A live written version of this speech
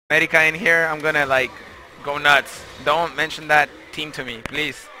Medica in here, I'm gonna like go nuts. Don't mention that team to me,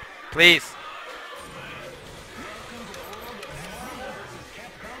 please. Please.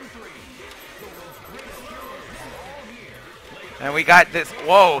 And we got this.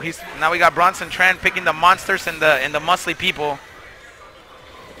 Whoa, now we got Bronson Tran picking the monsters and the muscly people.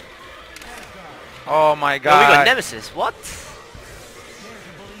 Oh my god. Oh, we got Nemesis. What?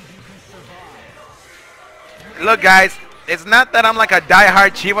 Look guys, it's not that I'm like a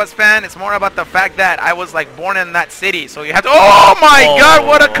die-hard Chivas fan. It's more about the fact that I was like born in that city. So you have to. Oh my god,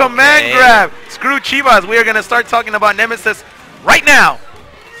 what a command grab. Screw Chivas. We are going to start talking about Nemesis right now.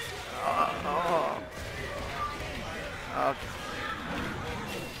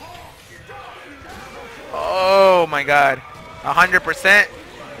 Oh my god. 100%.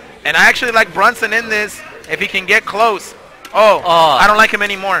 And I actually like Bronson in this if he can get close. Oh, I don't like him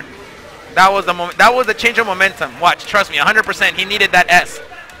anymore. That was the moment. That was the change of momentum. Watch, trust me, 100%. He needed that S.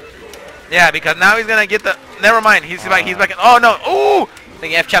 Yeah, because now he's gonna get the. Never mind. He's back. He's back. Oh no! Ooh! I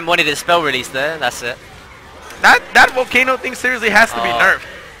think F-Champ wanted his spell release there. That's it. That volcano thing seriously has to be nerfed.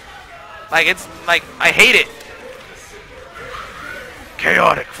 Like it's like I hate it.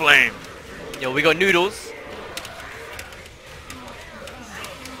 Chaotic flame. Yo, we got noodles.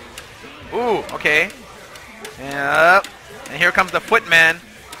 Ooh, okay. Yep. And here comes the footman.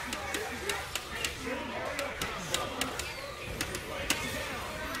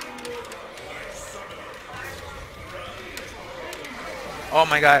 Oh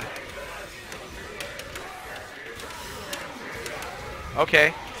my god.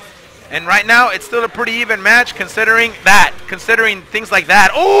 Okay. And right now it's still a pretty even match considering things like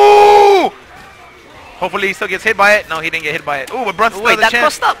that. Ooh! Hopefully he still gets hit by it. No, he didn't get hit by it. Ooh, but Brunson Wait, that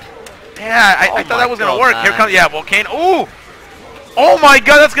crossed up. Yeah, I thought that was gonna work. Man. Here comes Volcano. Ooh! Oh my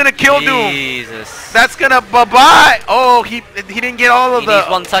god, that's gonna kill Doom. Jesus. That's gonna bye-bye. Oh, he didn't get all of he needs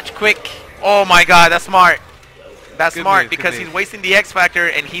one touch quick. Oh my god, that's smart. That's good smart move, because he's wasting the X Factor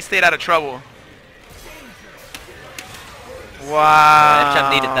and he stayed out of trouble. Wow.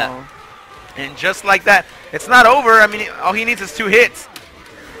 F-Champ needed that. And just like that, it's not over. I mean, all he needs is 2 hits.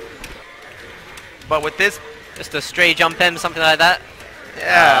 But with this, just a stray jump M, something like that.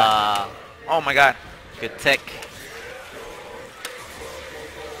 Yeah. Oh my god. Good tech.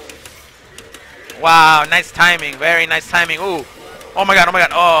 Wow, nice timing. Very nice timing. Ooh. Oh my god, oh my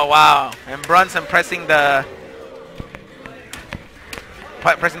god. Oh wow. And Bronson pressing the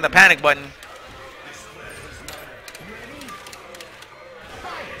panic button.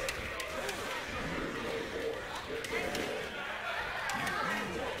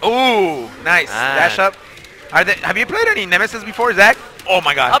 Ooh, nice. Dash up. Have you played any Nemesis before, Zach? Oh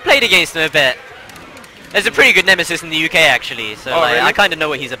my god. I played against him a bit. There's a pretty good Nemesis in the UK actually, so like, really? I kind of know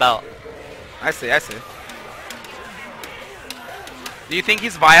what he's about. I see, I see. Do you think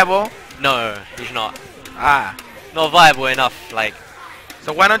he's viable? No, he's not. Ah. Not viable enough, like.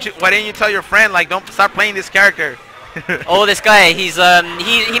 So why didn't you tell your friend, like, don't start playing this character? Oh, this guy, he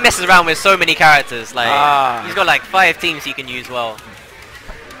messes around with so many characters, like, he's got like 5 teams he can use well.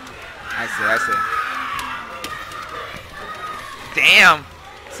 I see, I see. Damn.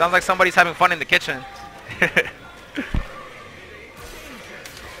 Sounds like somebody's having fun in the kitchen.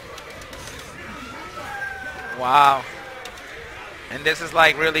 Wow. And this is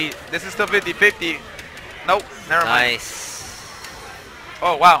like really, this is still 50-50. Nope, never mind. Nice.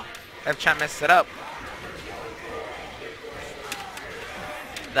 Oh, wow. F-Champ messed it up.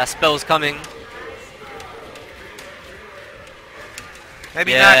 That spell's coming.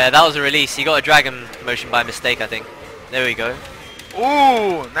 Maybe not. Yeah, that was a release. He got a dragon motion by mistake, I think. There we go.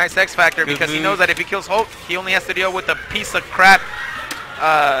 Ooh, nice X Factor because he knows that if he kills Hulk, he only has to deal with a piece of crap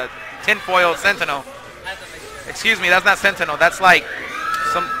tinfoil Sentinel. Excuse me, that's not Sentinel. That's like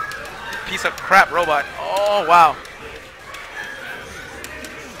some piece of crap robot. Oh, wow.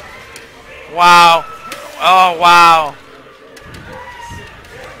 Wow. Oh, wow.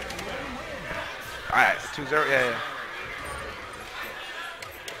 All right, 2-0. Yeah, yeah.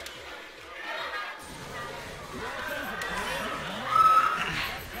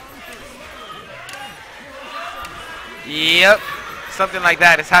 Yep, something like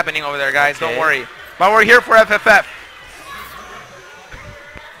that is happening over there, guys. Don't worry. But we're here for FFF.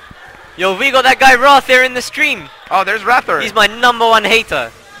 Yo, we got that guy Roth there in the stream. Oh, there's Rather. He's my #1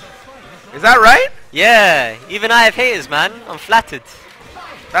 hater. Is that right? Yeah, even I have haters, man. I'm flattered.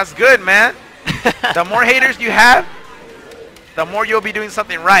 That's good, man. The more haters you have, the more you'll be doing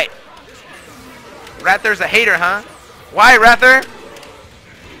something right. Rather's a hater, huh? Why, Rather?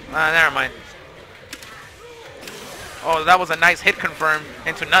 Never mind. Oh, that was a nice hit confirm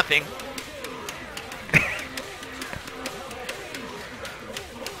into nothing.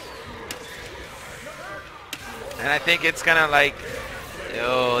 And I think it's gonna like...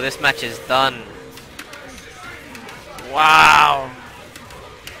 Yo, this match is done. Wow.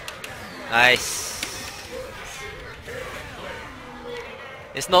 Nice.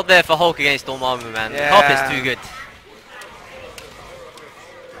 It's not there for Hulk against Dormammu, man. Yeah. Hop is too good.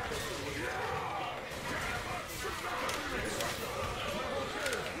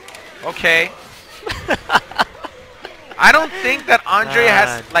 Okay. I don't think that Andre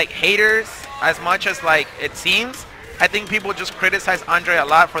has like haters as much as like it seems. I think people just criticize Andre a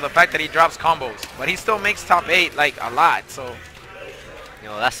lot for the fact that he drops combos, but he still makes top 8 like a lot. So,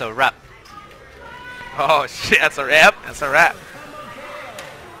 Yo, that's a wrap. oh shit, that's a wrap. That's a wrap.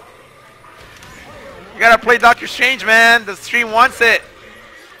 You gotta play Doctor Strange, man. The stream wants it.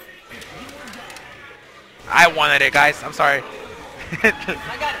 I wanted it, guys. I'm sorry.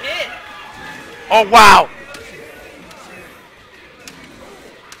 I got hit. Oh wow.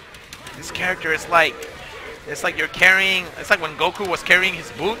 This character is like, it's like you're carrying. It's like when Goku was carrying his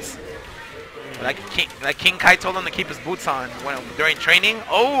boots. Like King Kai told him to keep his boots on during training.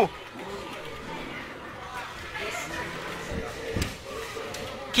 Oh.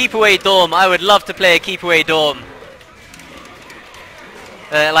 Keep away Dorm. I would love to play a keep away Dorm.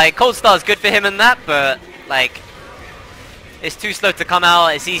 Like Cold Star is good for him and that, but like it's too slow to come out.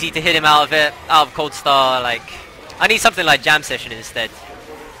 It's easy to hit him out of it, out of Cold Star. Like I need something like Jam Session instead.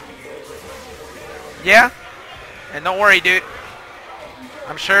 Yeah. And don't worry, dude.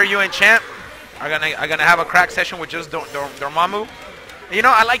 I'm sure you and Champ are gonna have a crack session with just Dormammu. You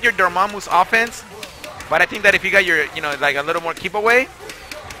know, I like your Dormammu's offense, but I think that if you got your, you know, like a little more keep away,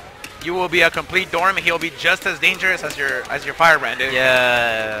 you will be a complete Dorm, and he'll be just as dangerous as your Firebrand, dude.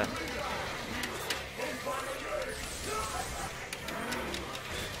 Yeah.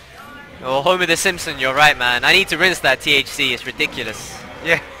 Oh, Homer the Simpson, you're right, man. I need to rinse that THC. It's ridiculous.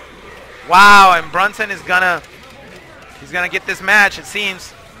 Yeah. Wow, and Bronson is he's gonna get this match, it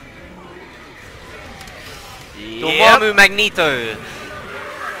seems. Dormammu Magneto.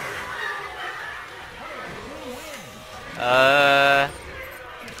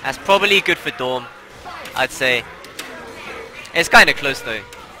 That's probably good for Dorm, I'd say. It's kind of close though.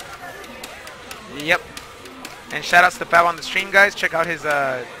 Yep. And shout outs to Fab on the stream, guys. Check out his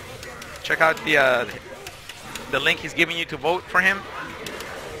check out the link he's giving you to vote for him.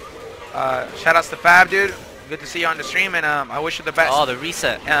 Shout outs to Fab, dude. Good to see you on the stream, and I wish you the best. Oh, the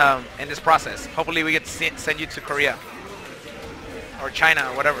reset. In this process. Hopefully we get to send you to Korea. Or China,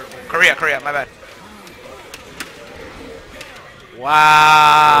 or whatever. Korea, my bad.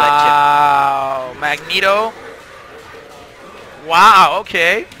 Wow. Magneto. Wow,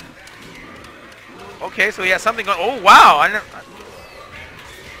 okay. Okay, so he has something going. Oh, wow.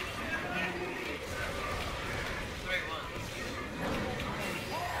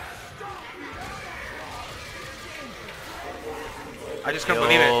 I just couldn't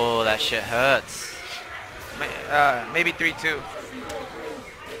believe it. Oh, that shit hurts. Maybe 3-2.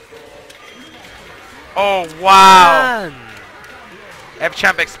 Oh, wow. Man.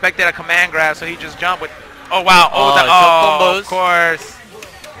 F-Champ expected a command grab, so he just jumped with... Oh, wow. Oh, Oh, of course.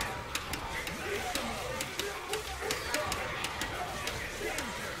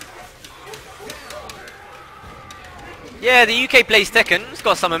 Yeah, the UK plays Tekken. It's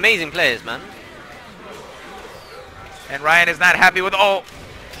got some amazing players, man. And Ryan is not happy with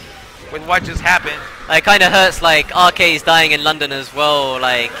with what just happened. It kind of hurts, like, Arcade's dying in London as well,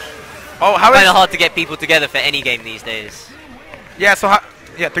 like... Oh, how kind of hard to get people together for any game these days. Yeah, so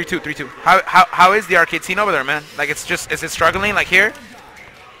yeah, 3-2. How is the arcade scene over there, man? Like, it's just, is it struggling, like, here?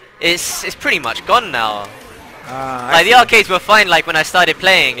 It's pretty much gone now. Like, the arcades were fine, like, when I started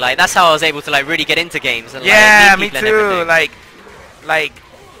playing. Like, that's how I was able to, like, really get into games. And, yeah, like, me too. Like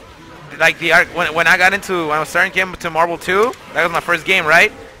when I was starting getting to Marvel 2, that was my first game,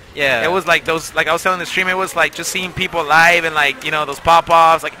 right? Yeah. It was like those, like I was telling the stream, it was like just seeing people live and like, you know, those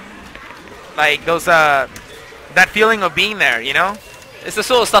pop-offs, like those, that feeling of being there, you know? It's the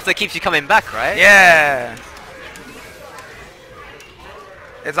sort of stuff that keeps you coming back, right? Yeah.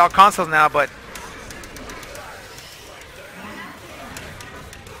 It's all consoles now, but...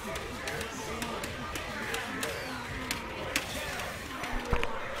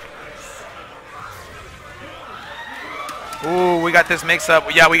 Ooh, we got this mix-up.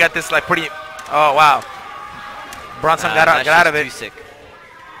 Yeah, we got this, like, pretty... Oh, wow. Bronson got out of it. Too sick.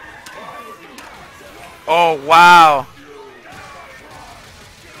 Oh, wow.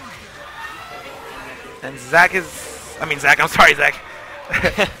 And Zach is... I'm sorry, Zach.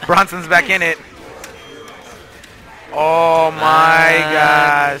 Bronson's back in it. Oh, my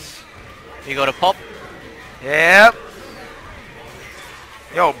gosh. You got a pop? Yep.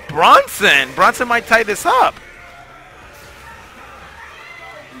 Yo, Bronson. Bronson might tie this up.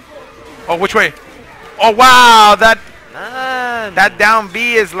 Oh, which way? Oh, wow. That Man. down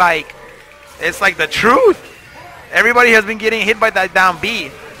B is like, it's like the truth. Everybody has been getting hit by that down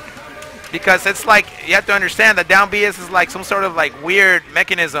B. Because it's like, you have to understand that down B is like some sort of like weird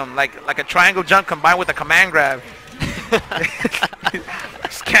mechanism, like a triangle jump combined with a command grab.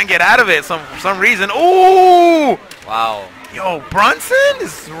 Just can't get out of it for some reason. Ooh! Wow. Yo, Bronson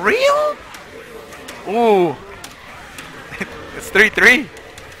is real? Ooh. It's 3-3.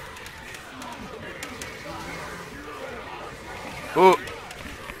 Ooh.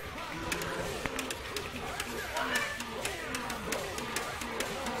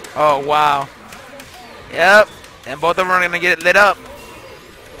 Oh, wow. Yep. And both of them are going to get lit up.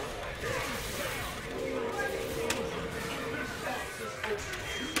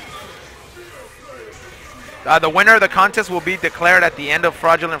 The winner of the contest will be declared at the end of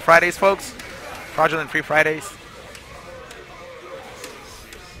Fraudulent Fridays, folks. Fraudulent Free Fridays.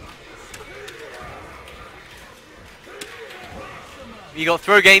 You got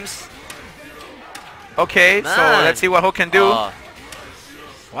throw games. Okay, Man. so let's see what Hook can do. Oh.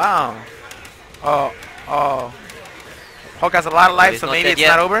 Wow. Oh. Hook has a lot of life, so maybe it's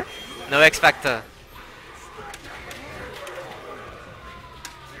not over. No X Factor.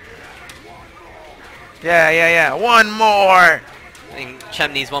 Yeah. One more. I think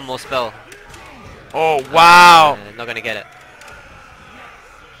Champ needs one more spell. Oh, wow. Not going to get it.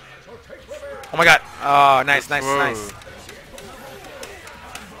 Oh, my God. Oh, nice.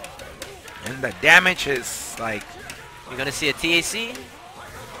 And the damage is, like... You're going to see a TAC?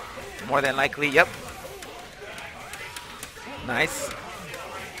 More than likely, yep. Nice.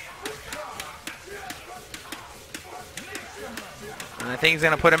 And I think he's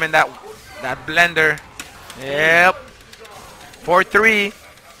going to put him in that blender. Yep. 4-3.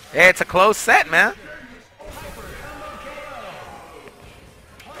 Hey, it's a close set, man.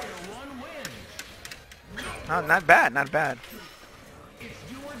 Oh, not bad.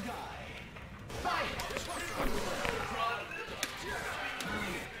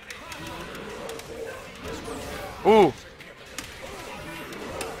 Ooh.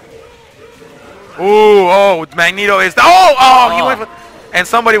 Oh, Magneto is... He went for... And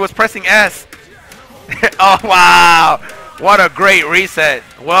somebody was pressing S. Oh, wow. What a great reset.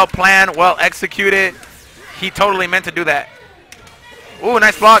 Well planned, well executed. He totally meant to do that. Ooh,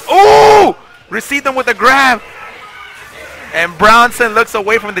 nice block. Ooh! Received them with a grab. And Bronson looks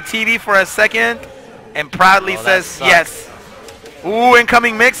away from the TV for a second and proudly says yes. Ooh,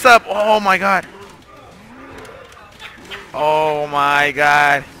 incoming mix-up. Oh, my God. Oh, my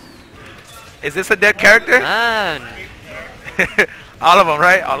God. Is this a dead character? Man. All of them,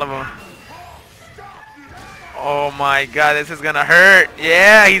 right? All of them. Oh, my God. This is going to hurt.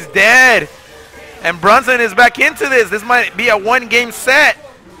 Yeah, he's dead. And Bronson is back into this. This might be a one-game set.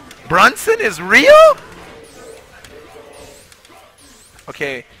 Bronson is real?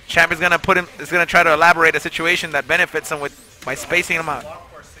 Okay, Champ is going to try to elaborate a situation that benefits him by spacing him out.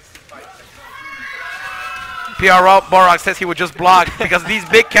 PR Borok says he would just block because these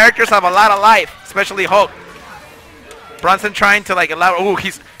big characters have a lot of life, especially Hulk. Bronson trying to like allow.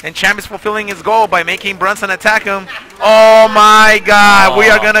 And Champ is fulfilling his goal by making Bronson attack him. Oh my God! We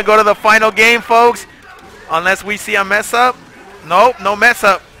are gonna go to the final game, folks. Unless we see a mess up. Nope, no mess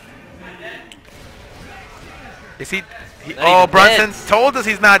up. Is he? Bronson told us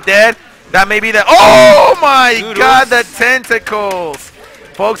he's not dead. That may be the. Oh my God! The tentacles,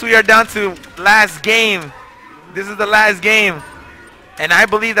 folks. We are down to last game. This is the last game, and I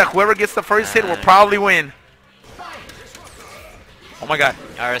believe that whoever gets the first hit will probably win. Oh my God!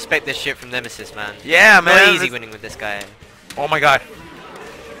 I respect this shit from Nemesis, man. Yeah, man. Not easy winning with this guy. Oh my God!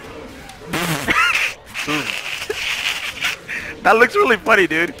 That looks really funny,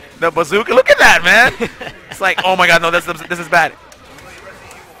 dude. The bazooka. Look at that, man. It's like, oh my God, no, this is bad.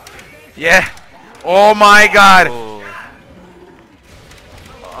 Yeah. Oh my God.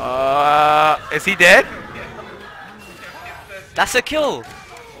 Is he dead? That's a kill.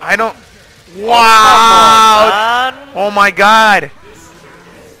 I don't. Wow. Oh my God.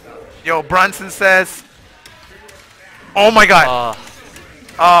 Yo, Bronson says. Oh my God.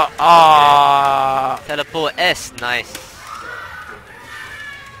 Teleport S, nice.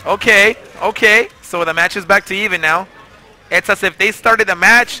 Okay. So the match is back to even now. It's as if they started the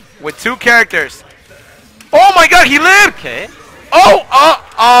match with two characters. Oh my God, he lived. Okay.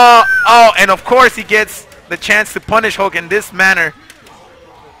 Oh, and of course he gets the chance to punish Hulk in this manner.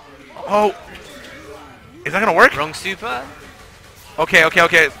 Oh, is that gonna work? Wrong super. Okay.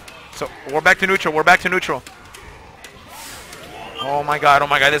 So we're back to neutral. Oh my God,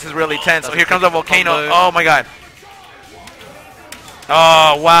 this is really tense. So here comes a volcano. Oh my God.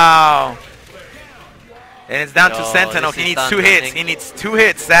 Oh, wow. And it's down to Sentinel. He needs 2 hits. He needs 2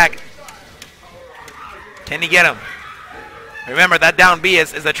 hits, Zach. Can he get him? Remember, that down B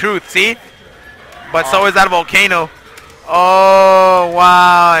is the truth, see? But so is that volcano. Oh,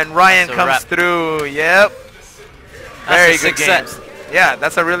 wow. And Ryan comes through. Yep. Very good games. Yeah,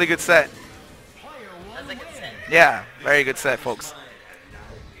 that's a really good set. That's a good set. Yeah, very good set, folks.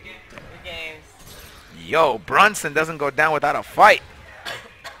 Good games. Yo, Bronson doesn't go down without a fight.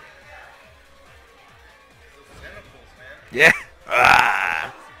 Yeah.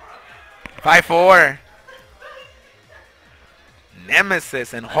 5-4.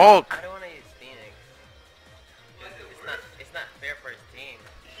 Nemesis and Hulk. I don't want to use Phoenix. It's not fair for his team.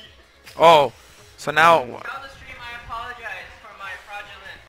 Oh, so now